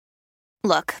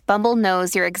Look, Bumble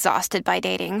knows you're exhausted by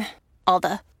dating. All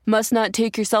the, must not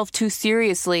take yourself too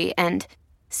seriously, and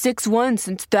 6'1"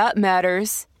 since that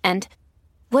matters. And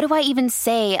what do I even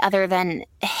say other than,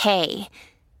 hey?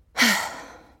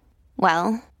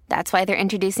 Well, that's why they're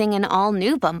introducing an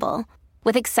all-new Bumble,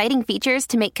 with exciting features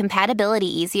to make compatibility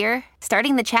easier,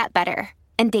 starting the chat better,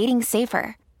 and dating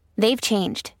safer. They've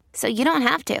changed, so you don't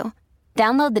have to.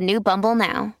 Download the new Bumble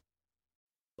now.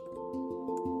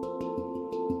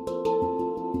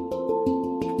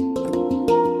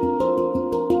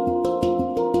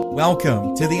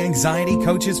 Welcome to the Anxiety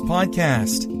Coaches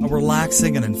Podcast, a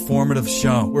relaxing and informative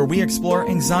show where we explore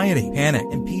anxiety, panic,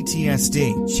 and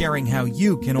PTSD, sharing how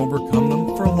you can overcome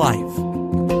them for life.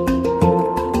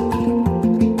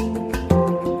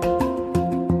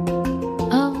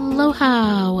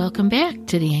 Aloha! Welcome back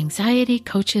to the Anxiety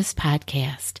Coaches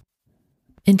Podcast.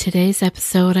 In today's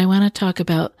episode, I want to talk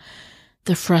about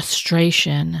the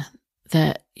frustration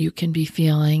that you can be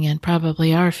feeling and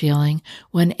probably are feeling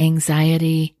when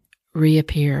anxiety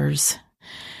reappears.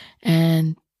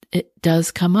 And it does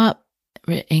come up.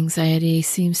 Anxiety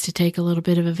seems to take a little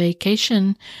bit of a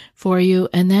vacation for you,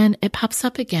 and then it pops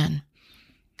up again.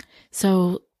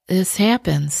 So this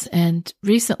happens. And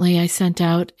recently I sent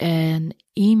out an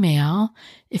email.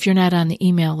 If you're not on the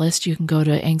email list, you can go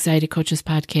to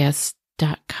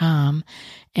anxietycoachespodcast.com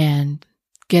and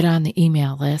get on the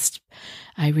email list.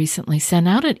 I recently sent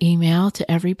out an email to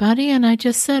everybody and I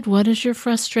just said, what is your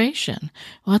frustration?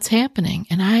 What's happening?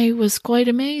 And I was quite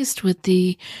amazed with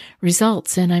the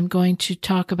results. And I'm going to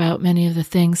talk about many of the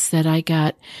things that I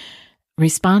got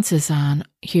responses on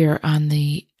here on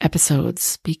the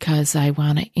episodes, because I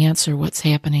want to answer what's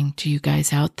happening to you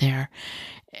guys out there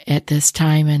at this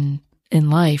time in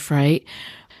life, right?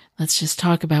 Let's just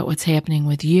talk about what's happening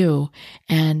with you.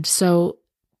 And so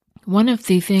one of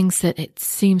the things that it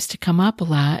seems to come up a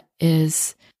lot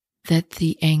is that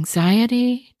the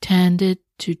anxiety tended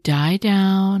to die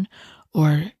down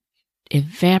or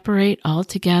evaporate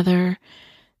altogether.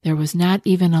 There was not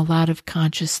even a lot of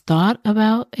conscious thought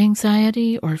about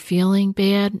anxiety or feeling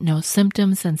bad, no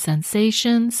symptoms and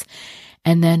sensations,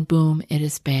 and then boom, it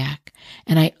is back.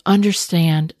 And I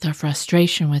understand the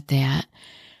frustration with that.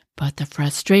 But the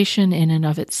frustration in and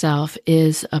of itself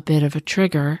is a bit of a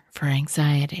trigger for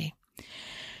anxiety.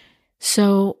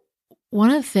 So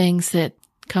one of the things that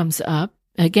comes up,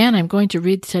 again, I'm going to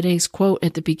read today's quote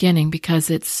at the beginning because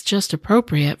it's just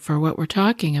appropriate for what we're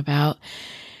talking about,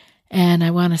 and I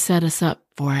want to set us up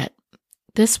for it.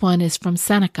 This one is from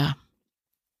Seneca.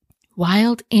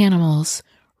 Wild animals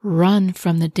run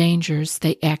from the dangers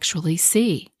they actually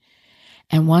see,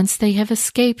 and once they have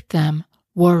escaped them,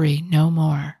 worry no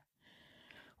more.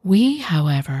 We,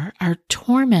 however, are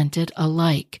tormented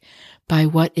alike by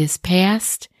what is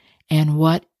past and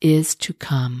what is to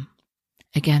come.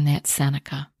 Again, that's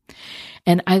Seneca.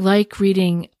 And I like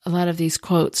reading a lot of these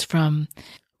quotes from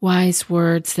wise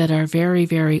words that are very,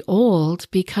 very old,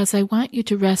 because I want you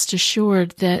to rest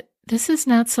assured that this is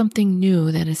not something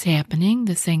new that is happening,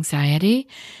 this anxiety.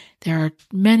 There are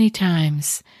many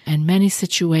times and many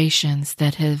situations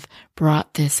that have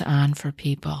brought this on for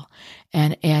people.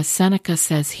 And as Seneca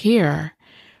says here,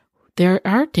 there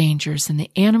are dangers and the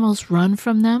animals run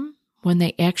from them when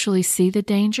they actually see the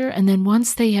danger. And then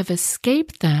once they have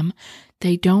escaped them,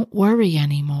 they don't worry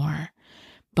anymore.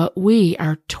 But we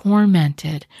are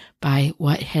tormented by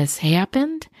what has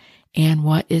happened and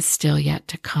what is still yet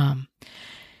to come.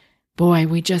 Boy,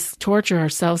 we just torture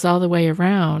ourselves all the way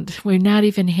around. We're not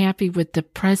even happy with the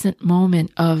present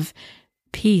moment of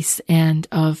peace and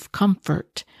of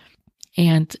comfort.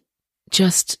 And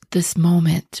just this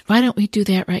moment. Why don't we do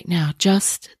that right now?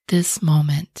 Just this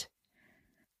moment.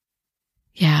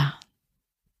 Yeah.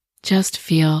 Just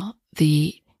feel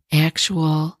the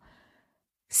actual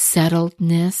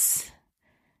settledness.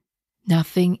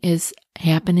 Nothing is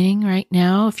happening right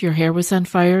now. If your hair was on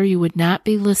fire, you would not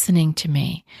be listening to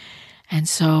me. And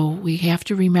so we have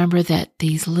to remember that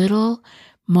these little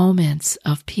moments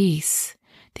of peace,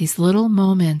 these little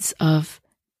moments of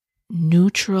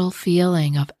neutral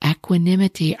feeling, of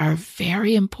equanimity are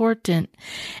very important.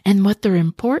 And what they're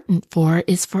important for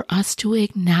is for us to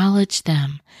acknowledge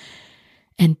them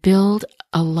and build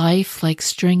a life like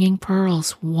stringing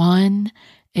pearls, one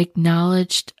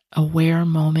acknowledged, aware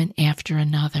moment after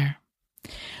another.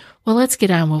 Well, let's get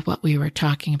on with what we were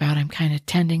talking about. I'm kind of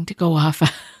tending to go off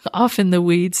in the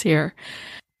weeds here.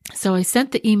 So I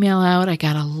sent the email out. I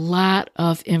got a lot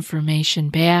of information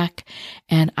back,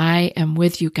 and I am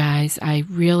with you guys. I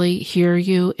really hear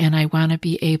you, and I want to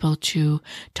be able to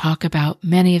talk about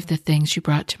many of the things you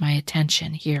brought to my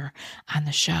attention here on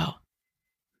the show.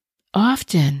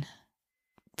 Often,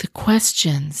 the question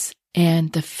questions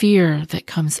and the fear that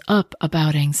comes up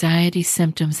about anxiety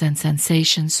symptoms and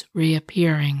sensations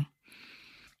reappearing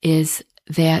is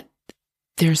that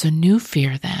there's a new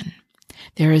fear then.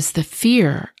 There is the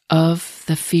fear of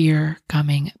the fear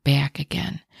coming back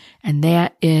again. And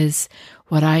that is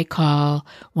what I call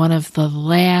one of the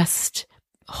last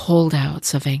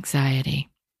holdouts of anxiety.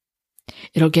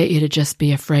 It'll get you to just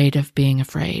be afraid of being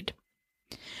afraid,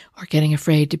 or getting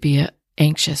afraid to be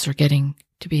anxious, or getting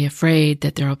to be afraid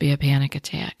that there will be a panic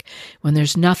attack. When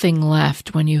there's nothing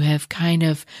left, when you have kind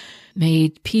of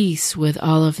made peace with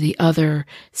all of the other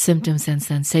symptoms and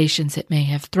sensations it may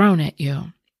have thrown at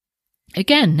you.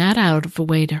 Again, not out of a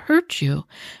way to hurt you,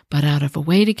 but out of a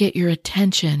way to get your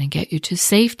attention and get you to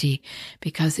safety,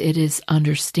 because it is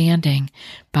understanding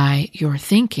by your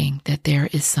thinking that there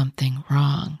is something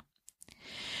wrong.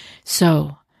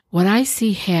 So what I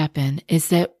see happen is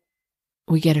that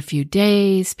we get a few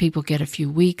days, people get a few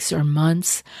weeks or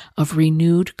months of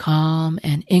renewed calm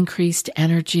and increased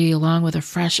energy along with a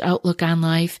fresh outlook on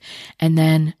life, and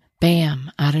then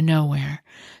bam, out of nowhere,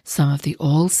 some of the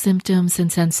old symptoms and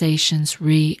sensations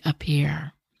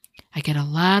reappear. I get a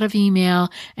lot of email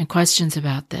and questions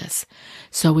about this,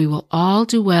 so we will all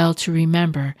do well to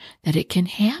remember that it can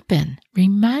happen.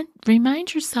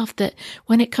 Remind yourself that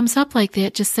when it comes up like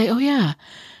that, just say, oh yeah,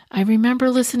 I remember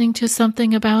listening to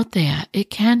something about that. It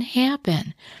can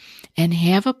happen. And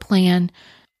have a plan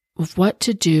of what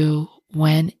to do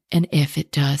when and if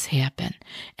it does happen.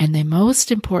 And the most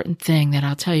important thing that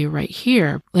I'll tell you right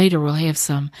here, later we'll have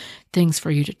some things for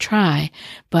you to try,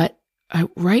 but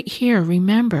right here,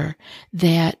 remember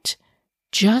that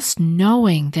just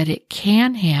knowing that it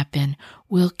can happen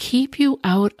will keep you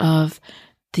out of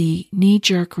the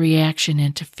knee-jerk reaction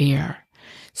into fear.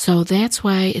 So that's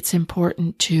why it's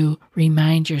important to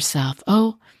remind yourself,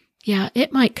 oh, yeah,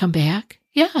 it might come back.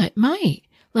 Yeah, it might.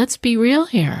 Let's be real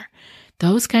here.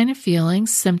 Those kind of feelings,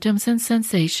 symptoms, and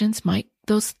sensations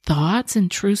those thoughts,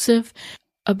 intrusive,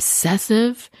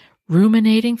 obsessive,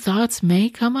 ruminating thoughts may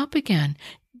come up again.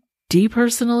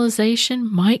 Depersonalization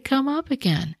might come up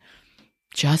again.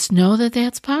 Just know that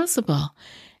that's possible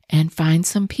and find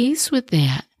some peace with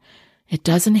that. It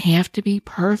doesn't have to be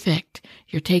perfect.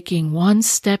 You're taking one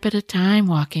step at a time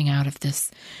walking out of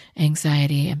this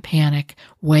anxiety and panic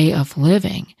way of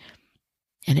living,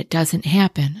 and it doesn't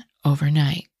happen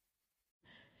overnight.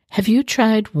 Have you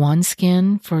tried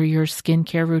OneSkin for your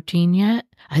skincare routine yet?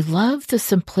 I love the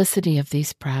simplicity of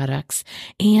these products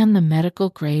and the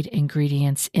medical-grade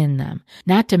ingredients in them,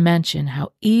 not to mention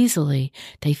how easily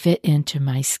they fit into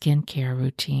my skincare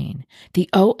routine. The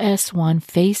OS1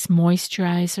 Face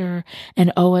Moisturizer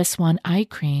and OS1 Eye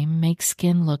Cream make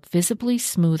skin look visibly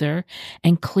smoother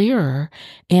and clearer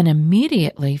and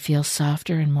immediately feel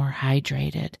softer and more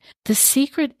hydrated. The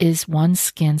secret is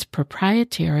OneSkin's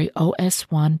proprietary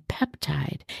OS1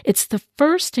 peptide. It's the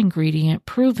first ingredient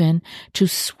proven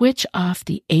to switch off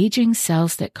the aging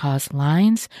cells that cause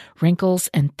lines, wrinkles,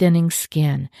 and thinning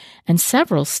skin, and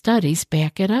several studies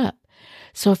back it up.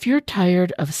 So if you're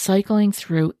tired of cycling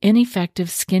through ineffective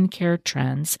skincare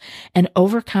trends and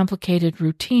overcomplicated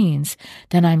routines,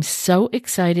 then I'm so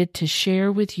excited to share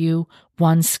with you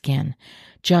OneSkin,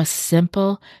 just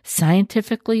simple,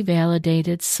 scientifically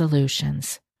validated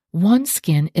solutions.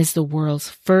 OneSkin is the world's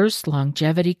first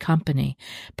longevity company.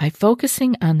 By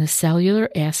focusing on the cellular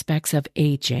aspects of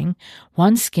aging,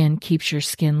 OneSkin keeps your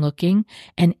skin looking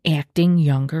and acting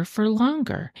younger for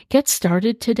longer. Get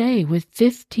started today with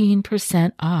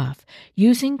 15% off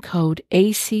using code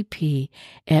ACP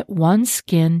at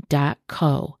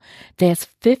oneskin.co. That's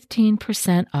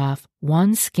 15% off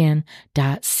oneskin.co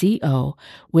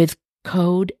with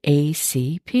code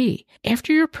ACP.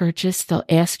 After your purchase, they'll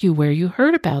ask you where you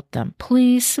heard about them.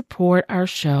 Please support our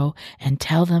show and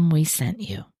tell them we sent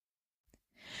you.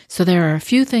 So there are a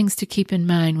few things to keep in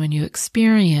mind when you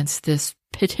experience this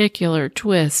particular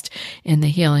twist in the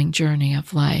healing journey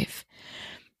of life.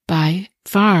 By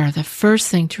far, the first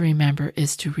thing to remember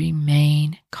is to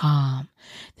remain calm.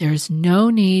 There is no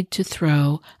need to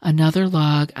throw another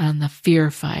log on the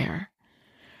fear fire.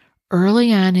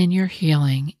 Early on in your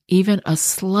healing, even a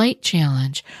slight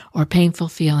challenge or painful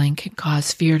feeling can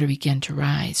cause fear to begin to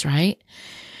rise, right?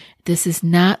 This is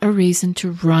not a reason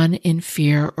to run in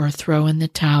fear or throw in the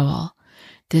towel.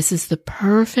 This is the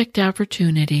perfect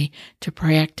opportunity to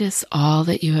practice all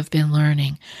that you have been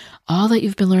learning, all that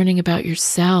you've been learning about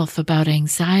yourself, about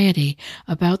anxiety,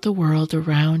 about the world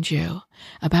around you,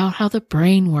 about how the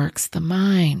brain works, the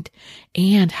mind,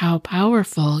 and how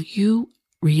powerful you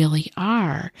really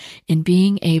are in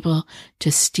being able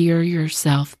to steer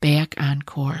yourself back on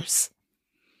course.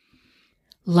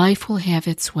 Life will have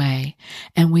its way,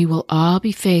 and we will all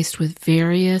be faced with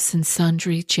various and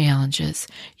sundry challenges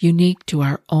unique to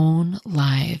our own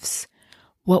lives.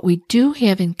 What we do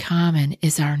have in common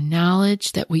is our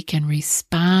knowledge that we can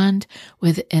respond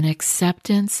with an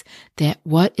acceptance that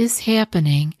what is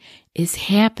happening,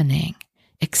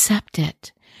 accept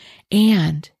it,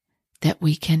 and that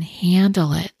we can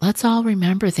handle it. Let's all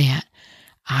remember that.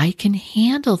 I can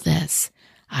handle this.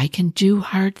 I can do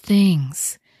hard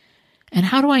things. And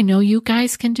how do I know you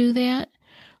guys can do that?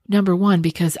 Number one,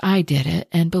 because I did it,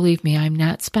 and believe me, I'm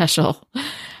not special.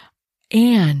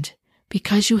 And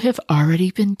because you have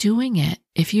already been doing it.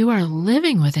 If you are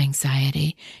living with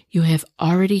anxiety, you have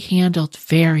already handled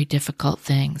very difficult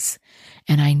things.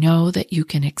 And I know that you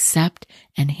can accept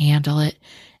and handle it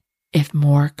if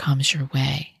more comes your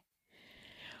way.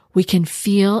 We can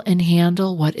feel and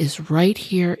handle what is right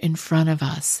here in front of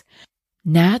us,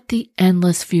 not the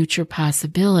endless future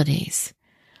possibilities,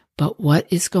 but what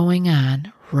is going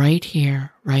on right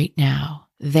here, right now,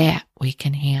 that we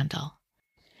can handle.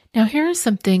 Now, here are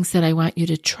some things that I want you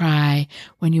to try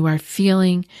when you are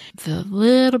feeling the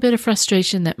little bit of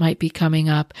frustration that might be coming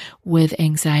up with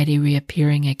anxiety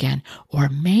reappearing again. Or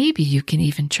maybe you can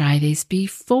even try these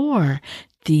before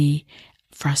the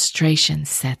frustration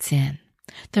sets in.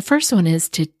 The first one is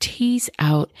to tease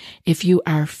out if you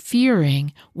are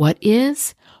fearing what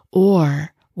is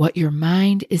or what your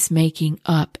mind is making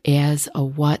up as a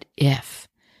what if.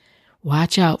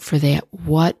 Watch out for that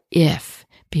what if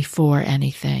before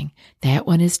anything. That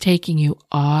one is taking you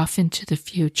off into the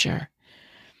future.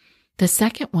 The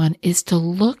second one is to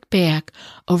look back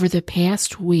over the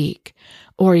past week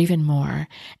or even more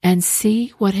and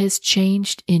see what has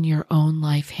changed in your own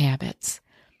life habits.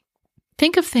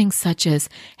 Think of things such as,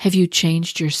 have you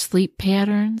changed your sleep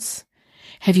patterns?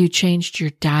 Have you changed your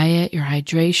diet, your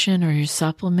hydration, or your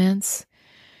supplements?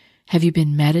 Have you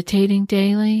been meditating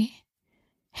daily?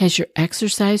 Has your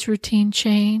exercise routine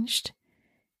changed?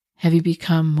 Have you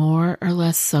become more or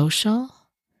less social?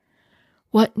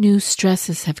 What new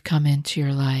stresses have come into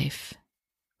your life?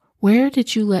 Where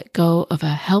did you let go of a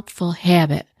helpful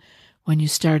habit when you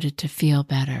started to feel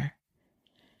better?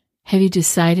 Have you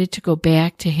decided to go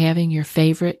back to having your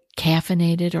favorite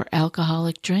caffeinated or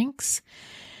alcoholic drinks?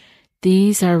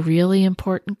 These are really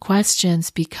important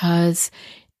questions because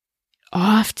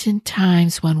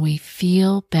oftentimes when we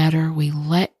feel better, we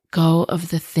let go of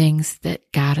the things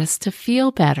that got us to feel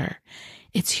better.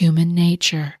 It's human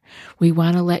nature. We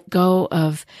want to let go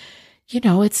of,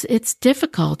 it's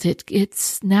difficult.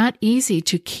 It's not easy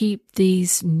to keep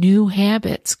these new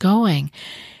habits going.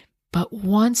 But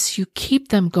once you keep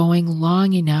them going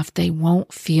long enough, they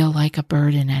won't feel like a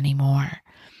burden anymore.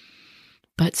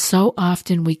 But so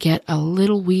often we get a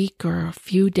little week or a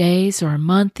few days or a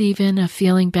month even of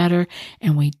feeling better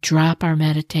and we drop our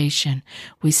meditation.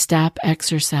 We stop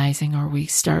exercising or we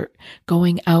start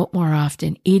going out more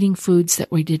often, eating foods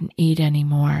that we didn't eat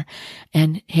anymore,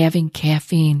 and having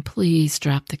caffeine. Please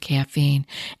drop the caffeine.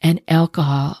 And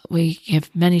alcohol. We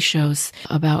have many shows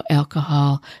about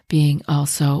alcohol being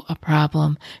also a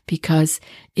problem because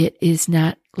it is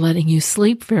not letting you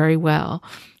sleep very well,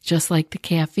 just like the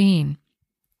caffeine.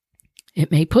 It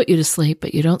may put you to sleep,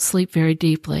 but you don't sleep very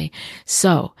deeply.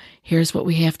 So here's what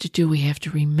we have to do. We have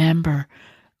to remember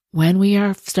when we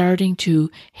are starting to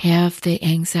have the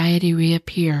anxiety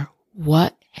reappear,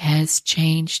 what has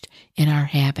changed in our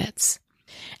habits.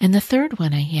 And the third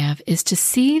one I have is to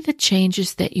see the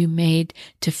changes that you made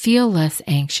to feel less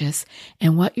anxious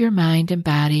and what your mind and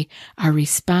body are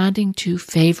responding to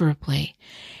favorably,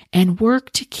 and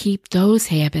work to keep those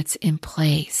habits in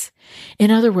place.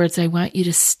 In other words, I want you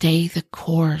to stay the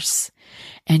course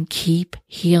and keep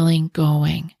healing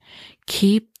going.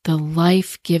 Keep the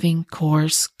life-giving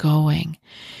course going.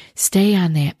 Stay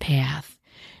on that path.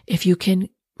 If you can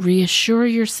reassure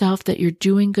yourself that you're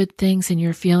doing good things and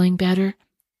you're feeling better,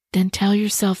 then tell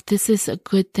yourself this is a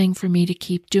good thing for me to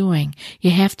keep doing.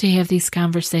 You have to have these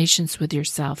conversations with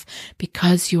yourself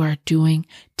because you are doing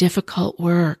difficult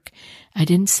work. I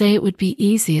didn't say it would be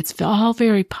easy. It's all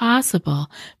very possible,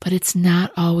 but it's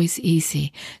not always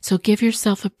easy. So give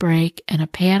yourself a break and a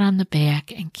pat on the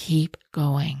back and keep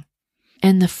going.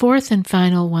 And the fourth and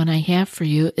final one I have for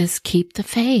you is keep the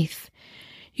faith.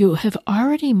 You have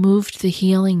already moved the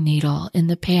healing needle in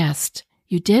the past.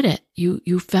 You did it.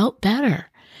 You felt better.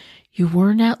 You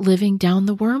were not living down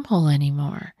the wormhole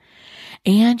anymore.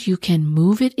 And you can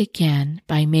move it again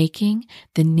by making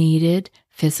the needed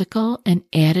physical and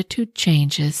attitude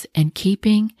changes and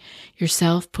keeping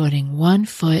yourself putting one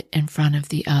foot in front of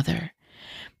the other.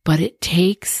 But it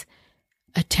takes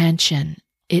attention.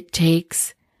 It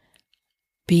takes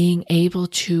being able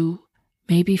to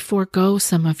maybe forego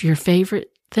some of your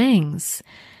favorite things.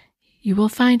 You will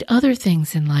find other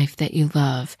things in life that you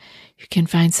love. You can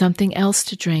find something else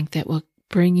to drink that will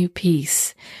bring you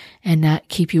peace and not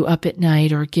keep you up at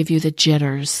night or give you the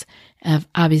jitters.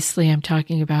 Obviously, I'm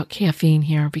talking about caffeine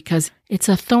here because it's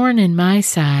a thorn in my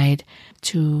side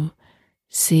to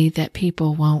see that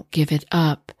people won't give it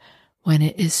up when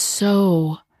it is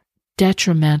so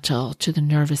detrimental to the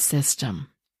nervous system.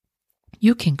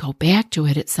 You can go back to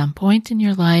it at some point in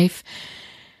your life,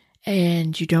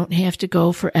 and you don't have to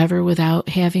go forever without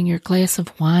having your glass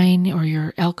of wine or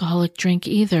your alcoholic drink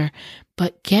either.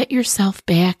 But get yourself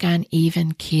back on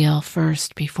even keel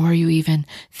first before you even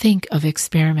think of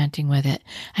experimenting with it.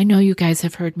 I know you guys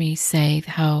have heard me say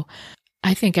how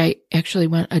I think I actually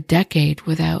went a decade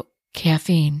without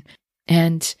caffeine.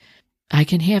 And I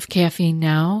can have caffeine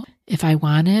now if I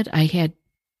wanted. I had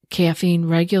caffeine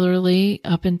regularly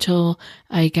up until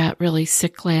I got really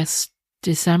sick last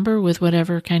December with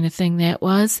whatever kind of thing that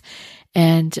was,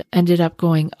 and ended up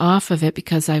going off of it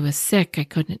because I was sick. I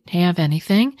couldn't have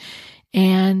anything,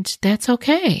 and that's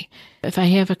okay. If I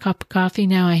have a cup of coffee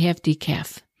now, I have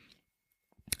decaf.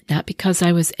 Not because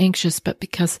I was anxious, but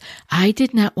because I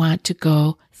did not want to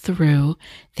go through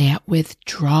that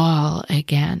withdrawal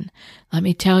again. Let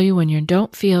me tell you, when you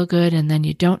don't feel good and then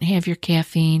you don't have your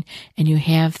caffeine and you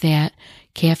have that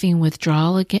caffeine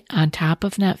withdrawal again on top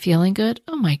of not feeling good,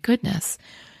 oh my goodness,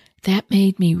 that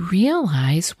made me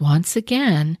realize once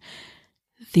again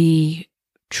the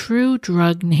true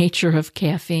drug nature of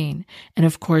caffeine. And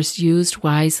of course, used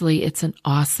wisely, it's an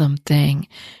awesome thing.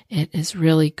 It is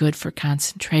really good for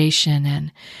concentration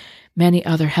and many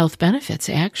other health benefits,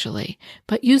 actually.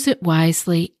 But use it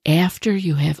wisely after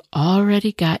you have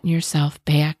already gotten yourself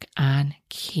back on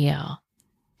keel.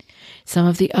 Some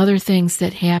of the other things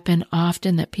that happen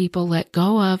often that people let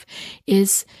go of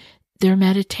is their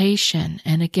meditation.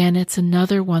 And again, it's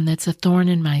another one that's a thorn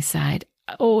in my side.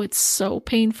 Oh, it's so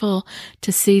painful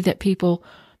to see that people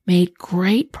made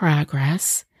great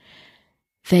progress.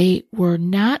 They were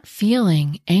not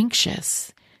feeling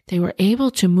anxious. They were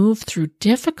able to move through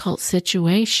difficult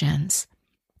situations,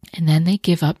 and then they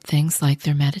give up things like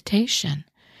their meditation.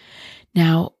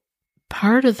 Now,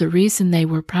 part of the reason they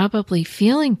were probably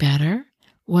feeling better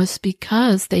was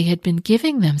because they had been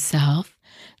giving themselves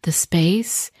the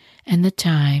space and the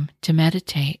time to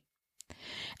meditate.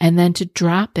 And then to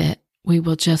drop it, we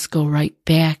will just go right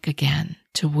back again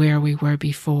to where we were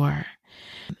before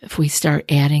if we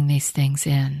start adding these things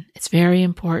in. It's very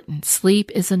important.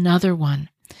 Sleep is another one.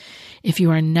 If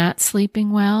you are not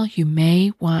sleeping well, you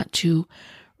may want to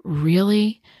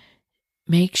really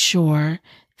make sure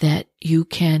that you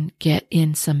can get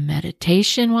in some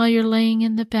meditation while you're laying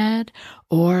in the bed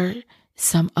or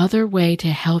some other way to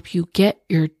help you get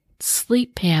your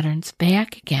sleep patterns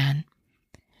back again,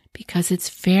 because it's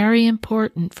very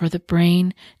important for the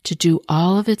brain to do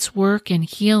all of its work and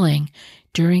healing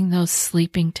during those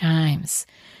sleeping times,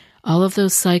 all of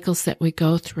those cycles that we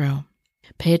go through.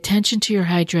 Pay attention to your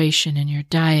hydration and your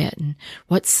diet, and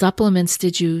what supplements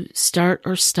did you start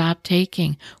or stop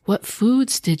taking? What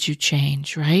foods did you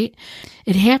change, right?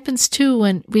 It happens too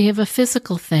when we have a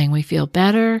physical thing. We feel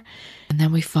better, and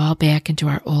then we fall back into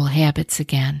our old habits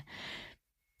again.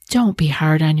 Don't be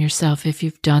hard on yourself if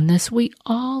you've done this. We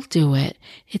all do it.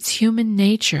 It's human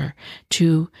nature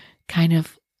to kind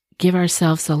of give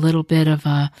ourselves a little bit of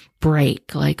a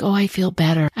break, like, oh, I feel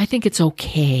better. I think it's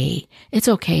okay. It's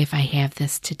okay if I have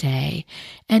this today.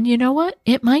 And you know what?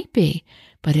 It might be.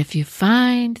 But if you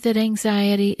find that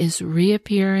anxiety is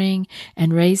reappearing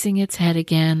and raising its head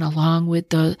again, along with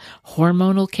the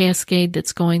hormonal cascade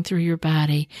that's going through your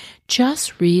body,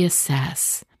 just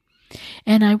reassess.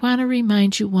 And I want to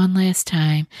remind you one last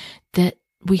time that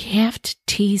we have to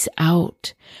tease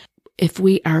out if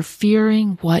we are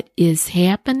fearing what is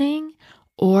happening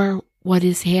or what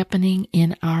is happening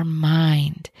in our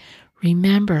mind.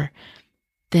 Remember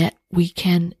that we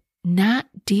can not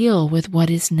deal with what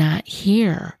is not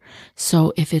here.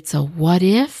 So if it's a what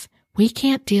if, we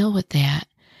can't deal with that.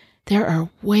 There are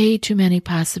way too many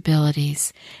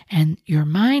possibilities, and your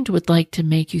mind would like to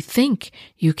make you think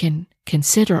you can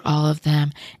consider all of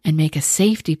them and make a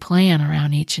safety plan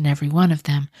around each and every one of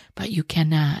them, but you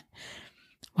cannot.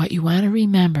 What you want to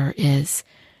remember is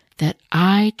that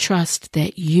I trust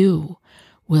that you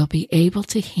will be able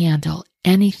to handle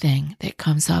anything that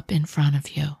comes up in front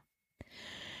of you.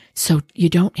 So you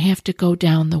don't have to go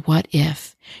down the what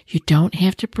if. You don't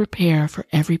have to prepare for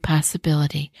every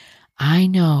possibility. I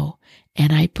know,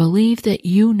 and I believe that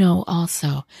you know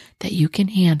also, that you can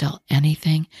handle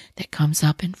anything that comes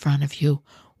up in front of you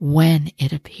when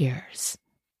it appears.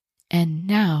 And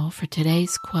now for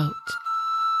today's quote.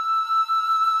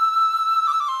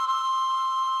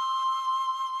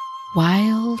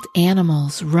 Wild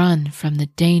animals run from the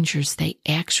dangers they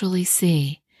actually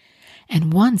see,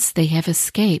 and once they have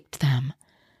escaped them,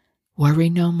 worry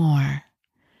no more.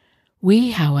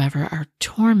 We, however, are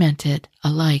tormented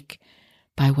alike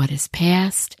by what is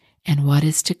past and what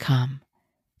is to come.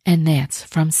 And that's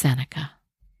from Seneca.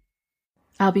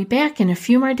 I'll be back in a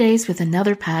few more days with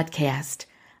another podcast.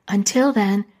 Until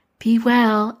then, be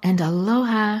well and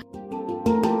aloha.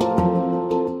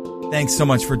 Thanks so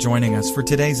much for joining us for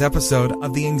today's episode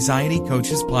of the Anxiety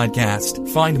Coaches Podcast.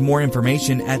 Find more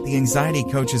information at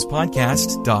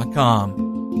theanxietycoachespodcast.com.